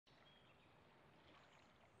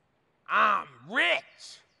I'm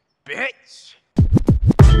rich, bitch.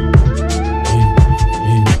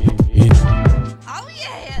 Oh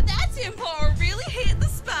yeah, that tempo really hit the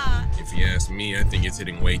spot. If you ask me, I think it's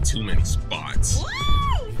hitting way too many spots. Woo!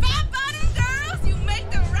 Fat bottom girls, you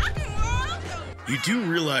make the rock and roll go. You do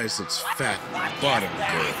realize it's fat bottom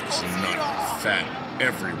girls and not fat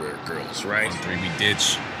everywhere girls, right? On three, we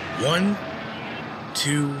ditch. 1,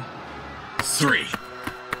 2, 3.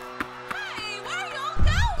 Hey, where are y'all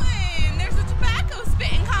going? There's a tobacco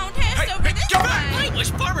spitting contest over this way. Wait,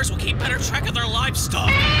 which farmers will keep better track of their livestock?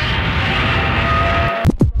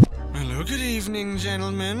 Hello, good evening,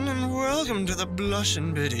 gentlemen, and welcome to the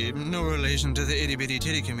Blushin' Biddy. No relation to the itty-bitty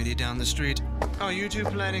titty committee down the street. Are you two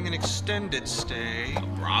planning an extended stay? A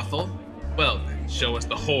brothel? Well then, show us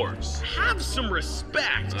the whores. Have some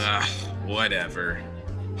respect. Whatever.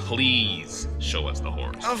 Please show us the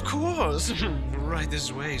whores. Of course. Right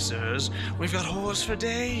this way, sirs. We've got whores for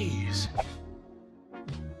days.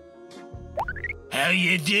 How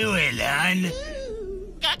you doing, hon?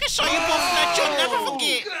 I can show you both that you'll never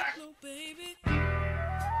forget.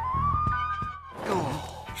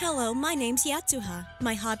 Hello, my name's Yatsuhsa.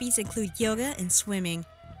 My hobbies include yoga and swimming.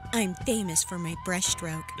 I'm famous for my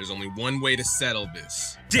breaststroke. There's only one way to settle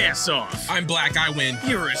this. Dance off. I'm black, I win.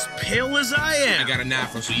 You're as pale as I am. I got an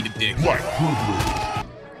afro, so eat a dick.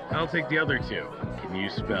 I'll take the other two. Can you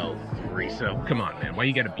spell threesome? Come on, man. Why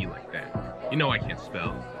you gotta be like that? You know I can't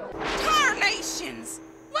spell. Carnations!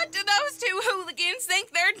 What do those two hooligans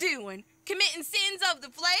think they're doing? Committing sins of the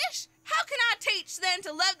flesh? How can I teach them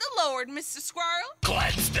to love the Lord, Mr. Squirrel?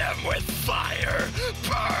 Cleanse them with fire.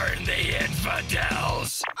 Burn the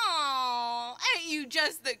infidels. Aw, ain't you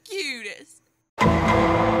just the cutest?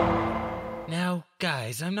 Now,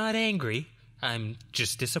 guys, I'm not angry. I'm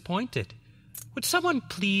just disappointed. Would someone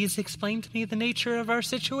please explain to me the nature of our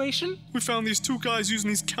situation? We found these two guys using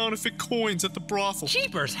these counterfeit coins at the brothel.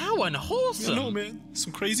 Jeepers, how unwholesome! I know, man.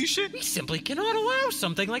 Some crazy shit. We simply cannot allow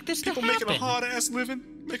something like this People to happen. making a hard-ass living,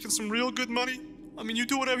 making some real good money. I mean, you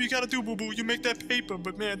do whatever you gotta do, boo-boo. You make that paper,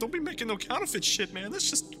 but man, don't be making no counterfeit shit, man.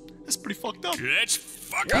 That's pretty fucked up. Let's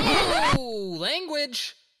fuck up. Oh,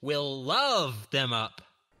 language will love them up.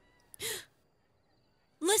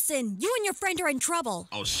 Listen, you and your friend are in trouble.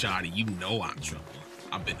 Oh, Shotty, you know I'm trouble.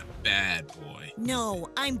 I've been a bad boy.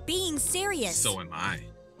 No, I'm being serious. So am I.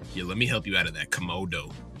 Here, let me help you out of that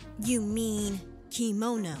Komodo. You mean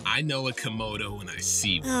kimono? I know a Komodo when I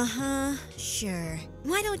see one. Uh-huh, sure.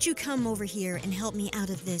 Why don't you come over here and help me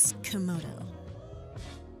out of this Komodo?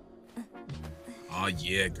 Oh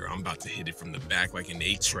yeah, girl, I'm about to hit it from the back like an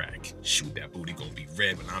 8-track. Shoot, that booty gonna be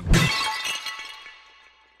red when I'm done.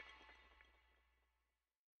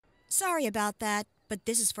 Sorry about that, but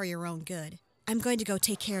this is for your own good. I'm going to go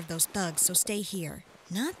take care of those thugs, so stay here.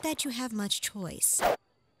 Not that you have much choice.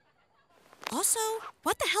 Also,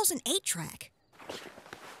 what the hell's an 8-track?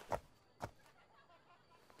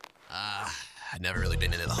 I've never really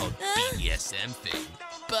been into the whole BDSM thing,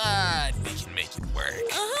 but we can make it work.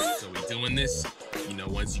 So we doing this? You know,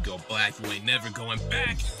 once you go black, you ain't never going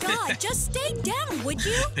back. God, just stay down, would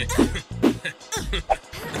you?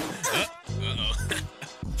 Uh-oh.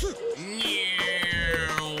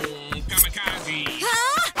 Kamikaze!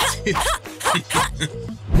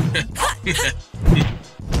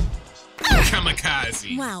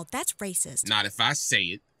 Kamikaze! Wow, that's racist. Not if I say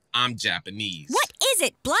it. I'm Japanese. What is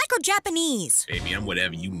it, black or Japanese? Baby, I'm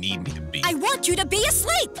whatever you need me to be. I want you to be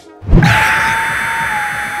asleep!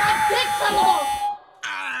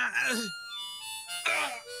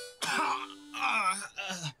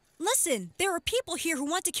 Listen, there are people here who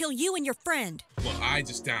want to kill you and your friend. Well, I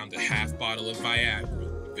just downed a half bottle of Viagra.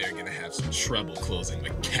 They're gonna have some trouble closing the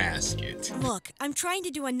casket. Look, I'm trying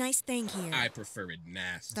to do a nice thing here. I prefer it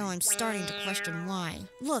nasty. Though I'm starting to question why.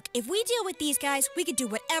 Look, if we deal with these guys, we can do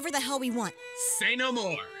whatever the hell we want. Say no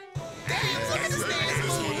more. Turn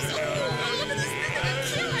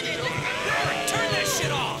that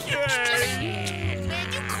shit off!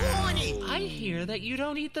 Man, you corny. I hear that you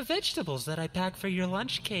don't eat the vegetables that I pack for your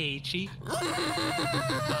lunch, Keiichi.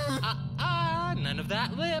 None of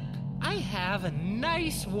that lip. I have a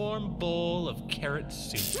nice warm bowl of carrot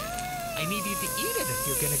soup. I need you to eat it if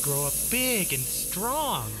you're gonna grow up big and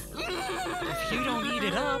strong. If you don't eat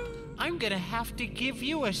it up, I'm gonna have to give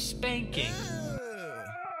you a spanking.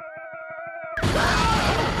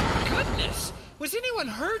 Goodness! Was anyone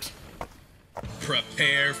hurt?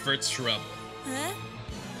 Prepare for trouble. Huh?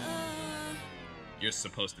 You're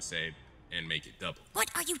supposed to say, and make it double. What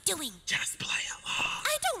are you doing? Just play along.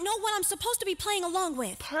 I don't know what I'm supposed to be playing along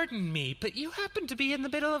with. Pardon me, but you happen to be in the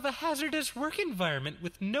middle of a hazardous work environment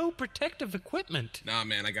with no protective equipment. Nah,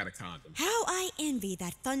 man, I got a condom. How I envy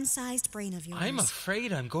that fun-sized brain of yours. I'm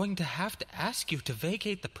afraid I'm going to have to ask you to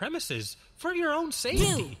vacate the premises for your own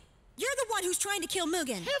safety. You're the one who's trying to kill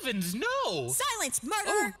Mugen. Heavens, no! Silence, murderer!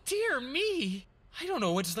 Oh, dear me. I don't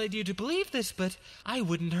know what's led you to believe this, but I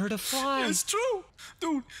wouldn't hurt a fly. It's true.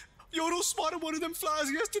 Dude, Yodo spotted one of them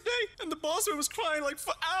flies yesterday, and the boss man was crying like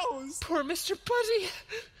for hours. Poor Mr. Putty.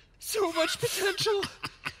 So much potential.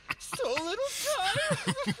 So little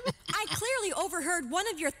time. I clearly overheard one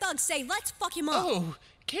of your thugs say, let's fuck him up. Oh,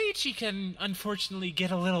 Keiichi can unfortunately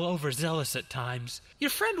get a little overzealous at times. Your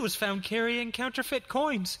friend was found carrying counterfeit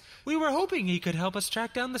coins. We were hoping he could help us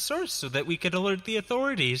track down the source so that we could alert the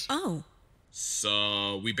authorities. Oh.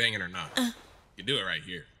 So, we banging or not? You do it right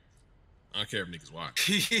here. I don't care if niggas watch.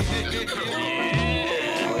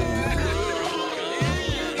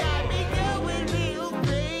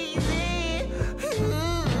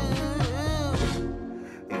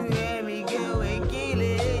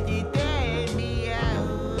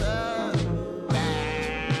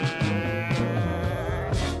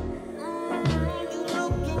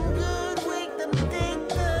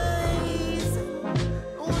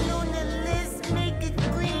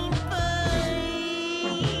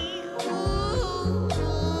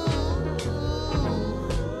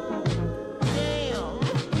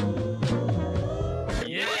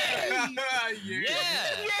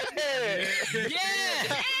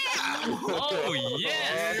 Oh,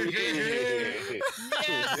 yes!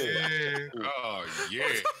 Oh, yeah.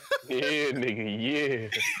 Yeah, nigga,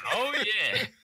 yeah. Oh, yeah!